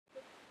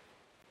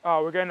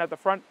We're going at the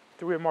front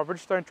to where my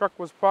Bridgestone truck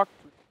was parked,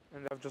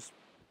 and they've just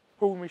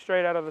pulled me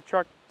straight out of the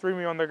truck, threw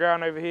me on the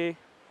ground over here.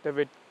 They've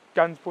had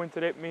guns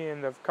pointed at me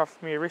and they've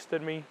cuffed me,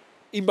 arrested me.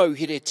 I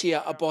mauhere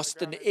tia a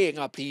Boston e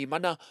ngā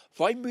pihimana,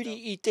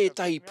 whaimuri I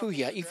tētahi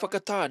puhia I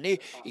whakatāne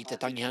I te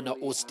tangihana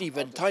o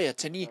Stephen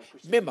Taiatini,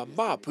 mema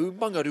māpu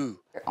mangaru.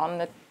 On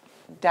the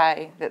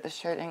day that the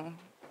shooting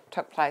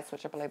took place,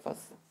 which I believe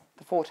was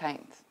the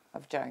 14th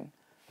of June,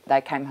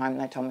 they came home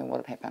and they told me what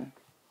had happened.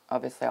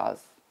 Obviously I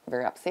was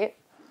very upset.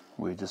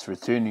 We're just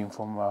returning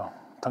from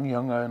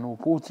tangihanga no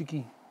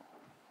Pōtiki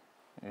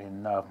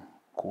and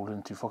called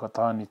into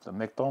Whakatāne to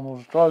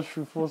McDonald's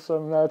drive-thru for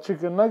some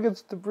chicken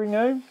nuggets to bring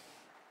home.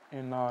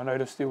 And I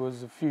noticed there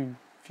was a few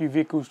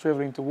vehicles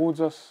travelling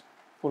towards us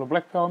full of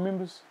Black Power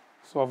members.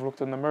 So I've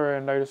looked in the mirror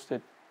and noticed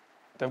that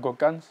they've got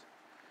guns.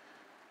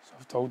 So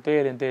I've told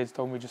Dad, and Dad's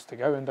told me just to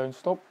go and don't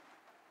stop.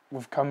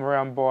 We've come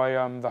around by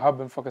the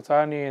hub in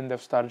Whakatāne and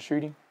they've started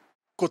shooting.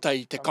 Ko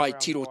tai te kai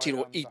tiro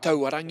I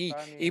tauarangi,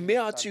 I mea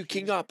atu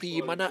ki ngā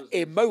pihimana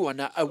e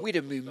mauana a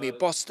Wiremu me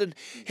Boston,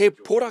 he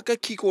poraka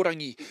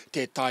kikorangi,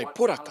 te tai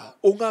poraka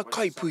o ngā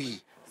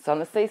kaipuhi. So on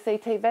the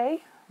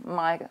CCTV,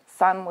 my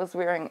son was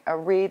wearing a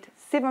red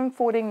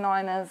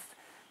 749ers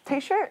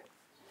t-shirt.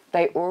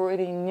 They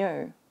already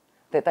knew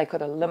that they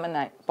could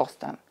eliminate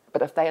Boston.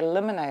 But if they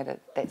eliminated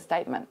that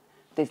statement,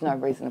 there's no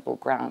reasonable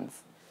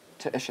grounds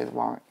to issue the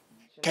warrant.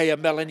 Kei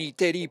Melanie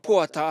te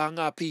ripoata a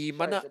ngā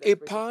pihimana e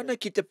pāna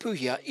ki te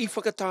puhia I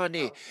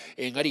Whakatāne,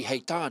 engari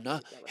hei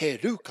tāna he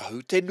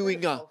rūkahu te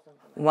nuinga.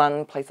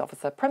 One police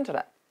officer printed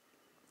it,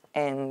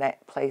 and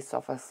that police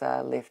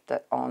officer left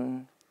it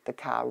on the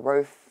car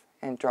roof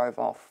and drove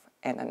off,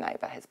 and a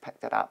neighbour has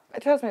picked it up.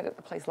 It tells me that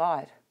the police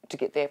lied to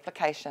get the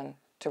application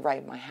to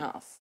raid my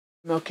house.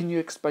 Now, can you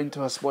explain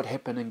to us what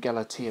happened in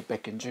Galatea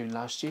back in June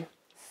last year?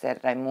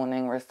 Saturday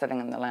morning, we're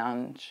sitting in the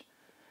lounge.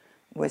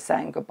 We're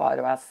saying goodbye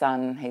to our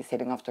son. He's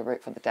heading off to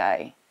work for the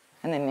day.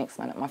 And then next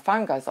minute, my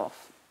phone goes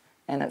off.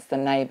 And it's the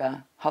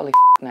neighbour. Holy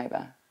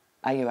neighbour,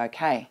 are you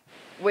okay?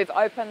 We've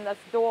opened this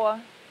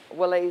door.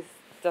 Willie's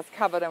just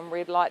covered in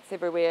red lights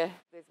everywhere.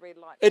 There's red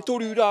lights. E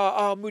toru rā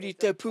a muri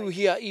te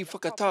pūhia I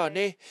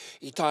Whakatāne,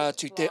 I tai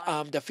atu te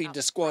Armed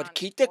Defender Squad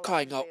ki te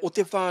kāinga o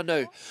te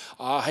whānau.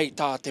 A hei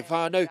tā te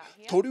whānau,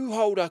 toru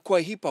haura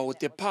kua hipa o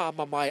te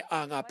pāma mai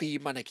a ngā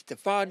pihimana ki te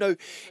whānau,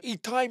 I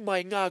tai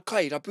mai ngā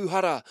kai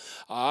rapuhara.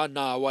 A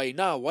nā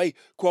wai,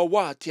 kua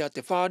wātia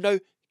te whānau,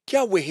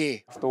 kia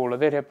wehe. After all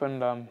of that happened,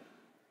 none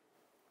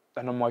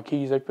of my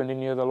keys opened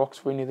any of the locks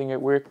for anything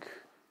at work.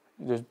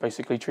 Just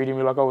basically treating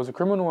me like I was a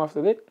criminal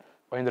after that.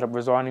 I ended up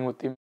resigning with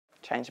them.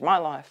 Changed my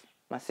life,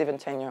 my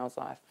 17-year-old's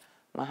life,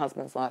 my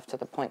husband's life, to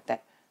the point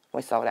that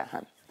we sold our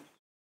home.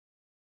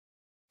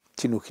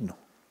 Tino kino,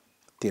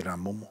 te rā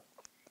momo,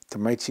 te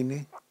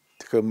maitine,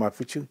 te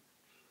kaumawhitu,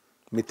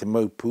 me te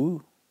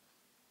maupū,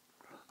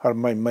 hara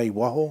mai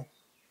waho,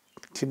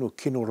 tino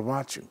kino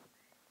rawātu.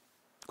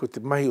 Ko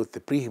te mahi o te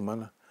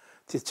prihimana,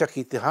 te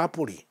chaki te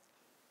hāpori,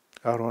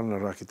 aro ana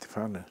rā ki te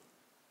whānau.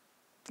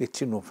 Te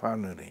tino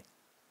whānau rei.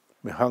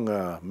 Me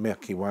hanga mea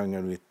ki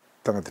wāngaru e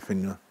tangata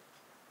whenua,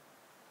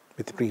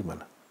 me te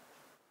prihimana.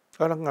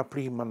 Ara ngā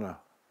prihimana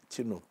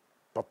tino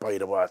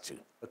papaira wātu.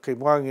 Kei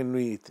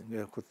wānganui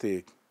ko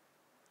te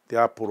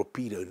āporo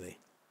pīrau nei.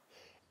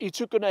 I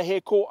tukuna he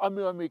ko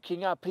amu ki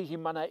ngā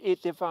pihimana e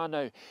te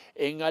whānau,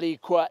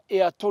 engari kua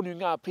ea tonu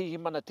ngā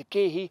pihimana te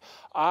kehi,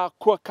 a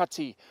kua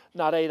kati.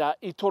 Nā reira,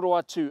 I toro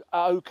atu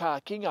a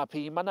Aukaha ki ngā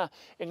pihimana,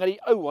 engari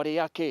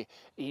auare ake,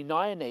 I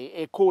naenei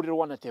e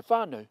kōrero ana te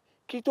whānau,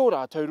 ki tō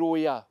rātou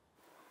roia.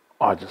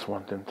 I just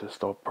want them to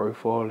stop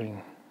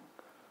profiling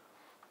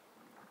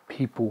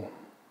people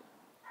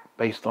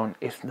based on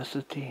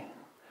ethnicity,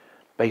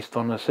 based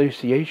on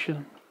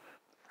association.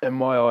 In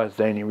my eyes,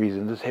 the only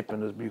reason this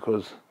happened is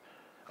because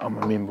I'm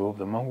a member of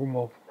the Mongrel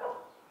Mob.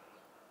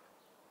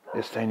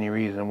 That's the only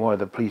reason why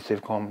the police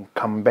have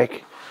come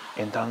back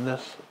and done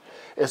this.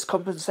 Is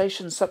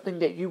compensation something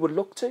that you would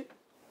look to?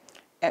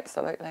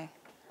 Absolutely.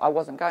 I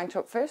wasn't going to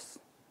at first,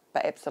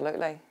 but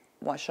absolutely.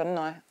 Why shouldn't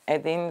I?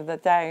 At the end of the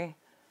day,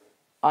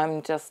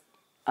 I'm just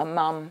a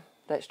mum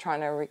that's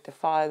trying to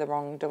rectify the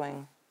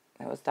wrongdoing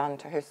that was done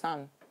to her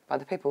son by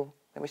the people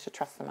that we should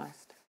trust the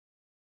most.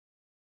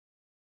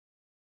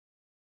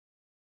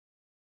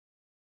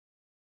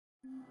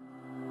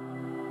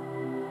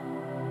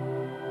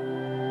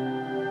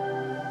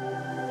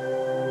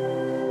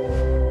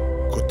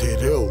 Ko te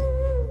reo